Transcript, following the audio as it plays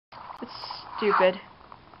It's stupid.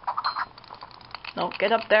 No,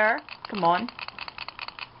 get up there. Come on.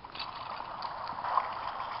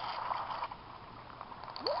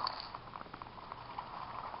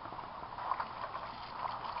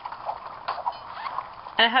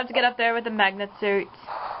 And I have to get up there with the magnet suit.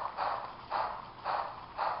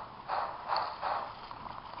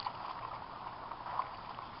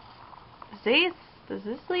 Does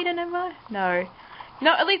this lead anywhere? No.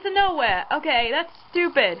 No, it leads to nowhere. Okay, that's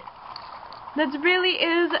stupid. That really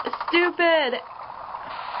is stupid.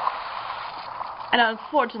 And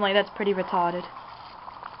unfortunately, that's pretty retarded.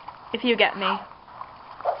 If you get me.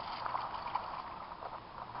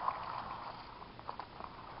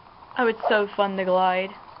 Oh, it's so fun to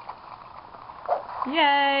glide.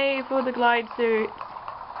 Yay for the glide suit.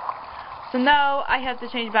 So now I have to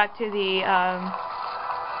change back to the,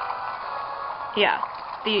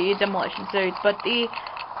 the demolition suit. But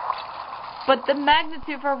the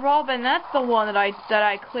magnitude for Robin, that's the one that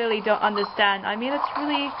I clearly don't understand. I mean, it's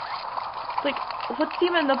really, like, what's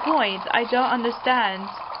even the point? I don't understand.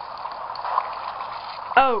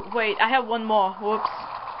 Oh, wait, I have one more. Whoops.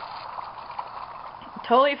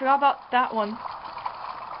 Totally forgot about that one.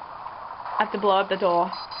 I have to blow up the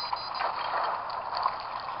door.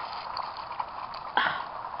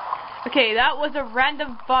 Okay, that was a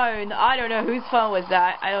random phone. I don't know whose phone was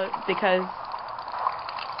that. Because...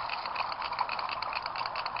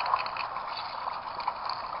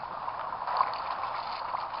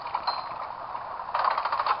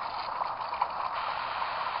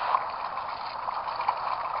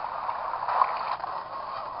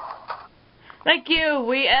 Thank you.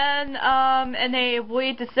 We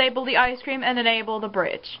we disable the ice cream and enable the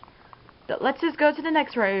bridge. So let's just go to the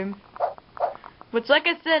next room. Which, like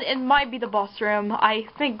I said, it might be the boss room. I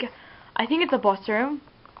think it's a boss room.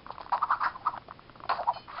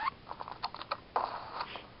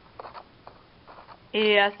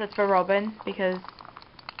 Yes, that's for Robin because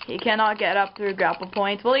he cannot get up through grapple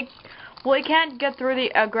point. Well, he can't get through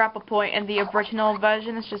the grapple point in the original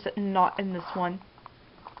version. It's just not in this one.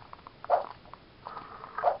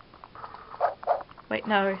 Wait,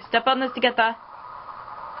 no. Step on this to get there.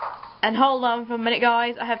 And hold on for a minute,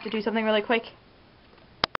 guys. I have to do something really quick.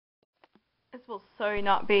 This will so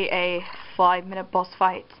not be a 5-minute boss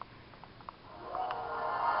fight.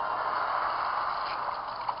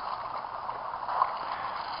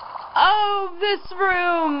 Oh, this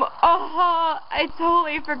room! Oh, I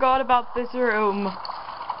totally forgot about this room.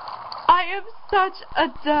 I am such a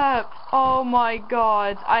derp. Oh my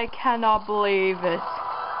god, I cannot believe it.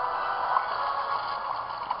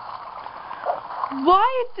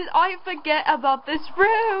 Why did I forget about this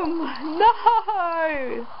room?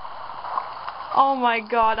 No! Oh my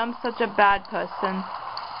god, I'm such a bad person.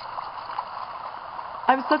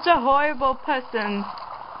 I'm such a horrible person.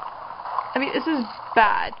 I mean, this is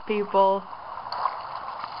bad, people.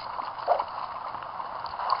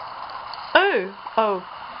 Oh.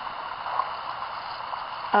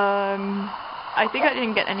 I think I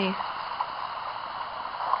didn't get any.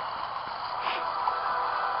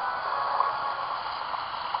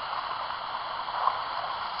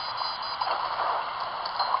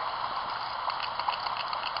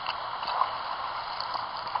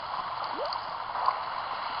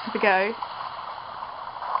 Here we go.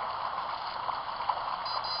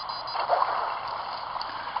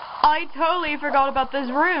 I totally forgot about this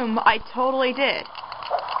room. I totally did.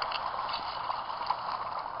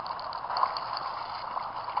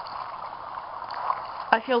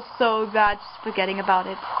 I feel so bad just forgetting about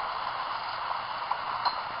it.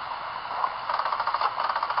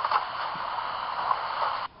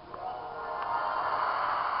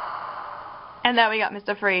 And there we got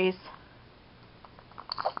Mr. Freeze.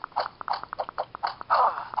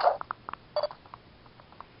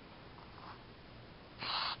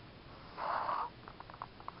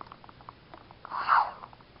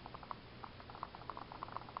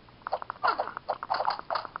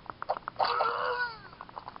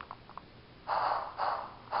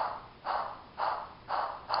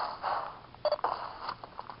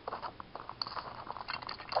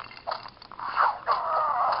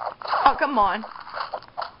 Oh, come on.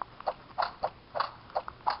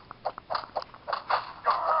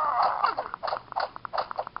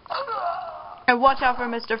 And watch out for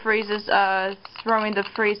Mr. Freeze's throwing the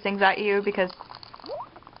freeze things at you because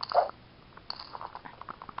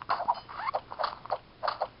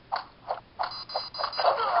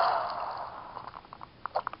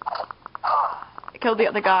killed the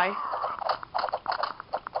other guy.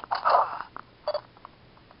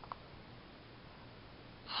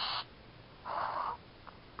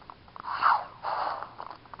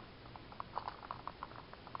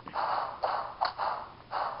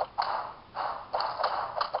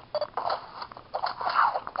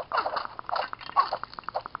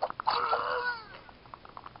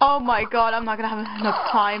 my god, I'm not gonna have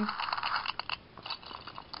enough time.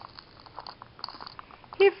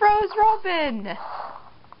 He froze Robin!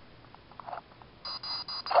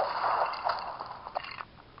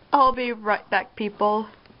 I'll be right back, people.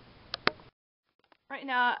 Right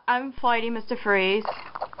now, I'm fighting Mr. Freeze.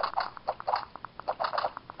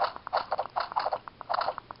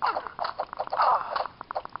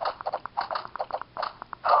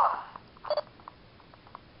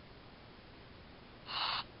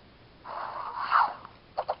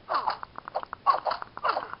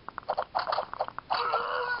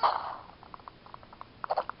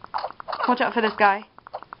 Watch out for this guy.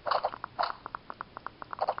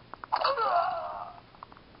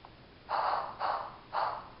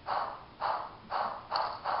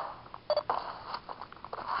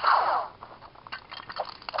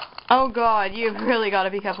 Oh god, you've really got to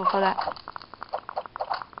be careful for that.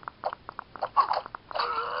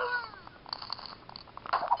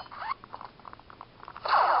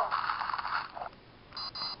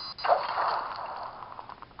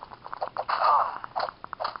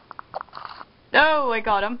 Oh, I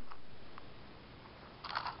got him.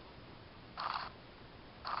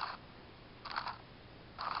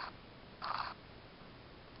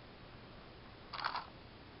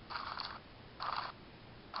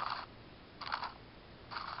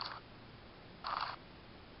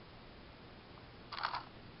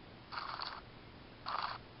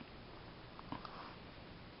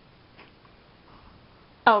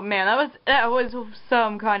 Oh man, that was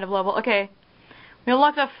some kind of level. Okay. We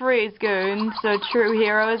unlocked a freeze goon, so true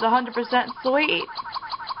hero is 100% sweet.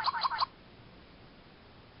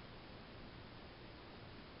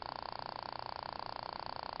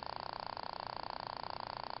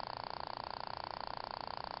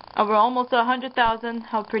 Oh, we're almost 100,000.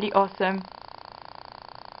 How pretty awesome.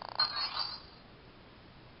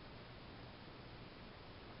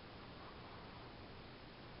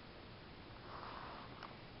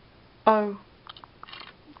 Oh.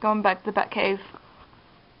 Going back to the Batcave.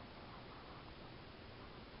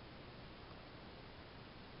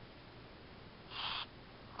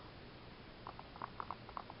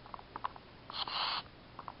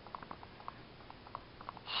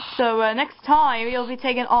 So next time you'll be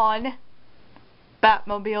taking on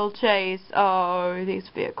Batmobile Chase. Oh, these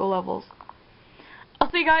vehicle levels.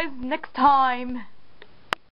 I'll see you guys next time.